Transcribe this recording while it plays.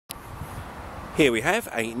Here we have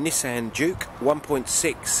a Nissan Juke 1.6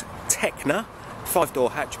 Tekna 5-door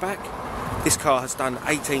hatchback. This car has done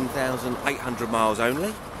 18,800 miles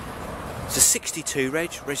only. It's a 62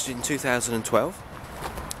 reg, registered in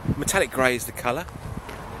 2012. Metallic grey is the colour.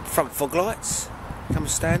 Front fog lights come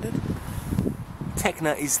standard.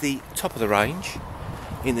 Tekna is the top of the range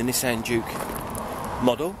in the Nissan Juke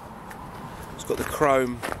model. It's got the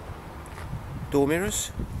chrome door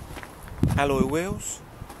mirrors, alloy wheels,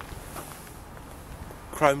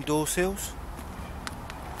 chrome door sills.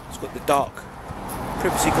 It's got the dark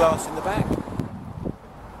privacy glass in the back.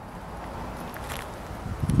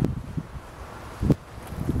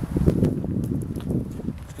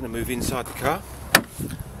 It's going to move inside the car.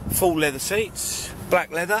 Full leather seats,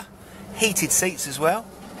 black leather, heated seats as well.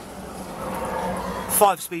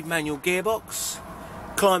 5-speed manual gearbox,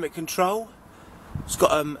 climate control. It's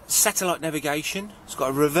got satellite navigation. It's got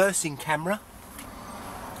a reversing camera,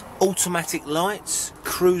 automatic lights,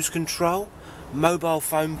 cruise control, mobile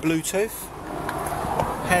phone, Bluetooth,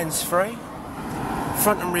 hands-free,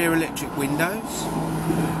 front and rear electric windows,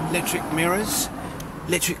 electric mirrors,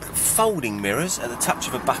 electric folding mirrors at the touch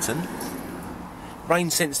of a button,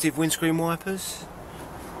 rain-sensitive windscreen wipers,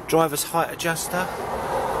 driver's height adjuster,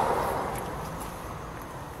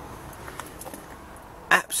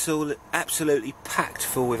 absolutely packed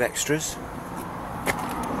full with extras,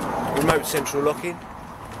 remote central locking.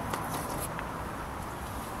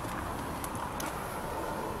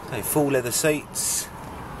 Okay, full leather seats,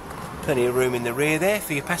 plenty of room in the rear there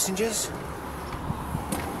for your passengers,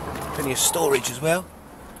 plenty of storage as well.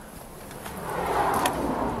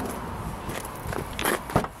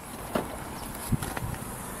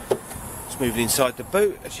 It's moving inside the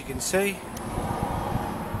boot, as you can see.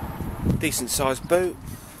 Decent sized boot,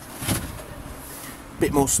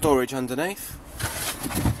 bit more storage underneath.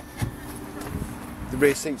 The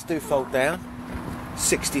rear seats do fold down,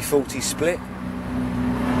 60-40 split.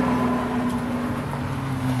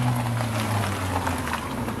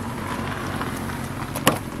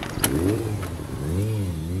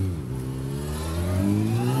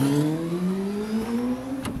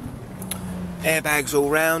 Airbags all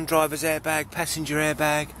round, driver's airbag, passenger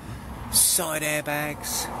airbag, side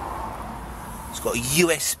airbags. It's got a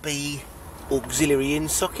USB auxiliary in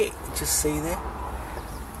socket, just see there.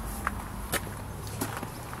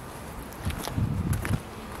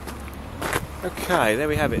 Okay, there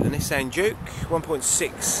we have it, the Nissan Juke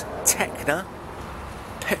 1.6 Tekna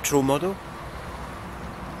petrol model.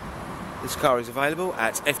 This car is available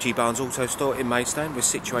at FG Barnes Auto Store in Maidstone. We're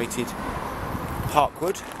situated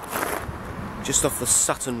Parkwood, just off the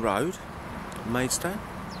Sutton Road, Maidstone.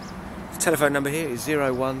 The telephone number here is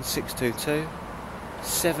 01622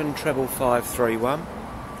 75531.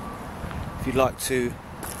 If you'd like to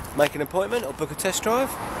make an appointment or book a test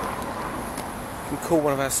drive, you can call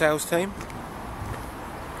one of our sales team.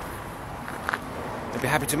 They'll be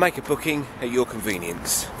happy to make a booking at your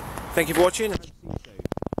convenience. Thank you for watching.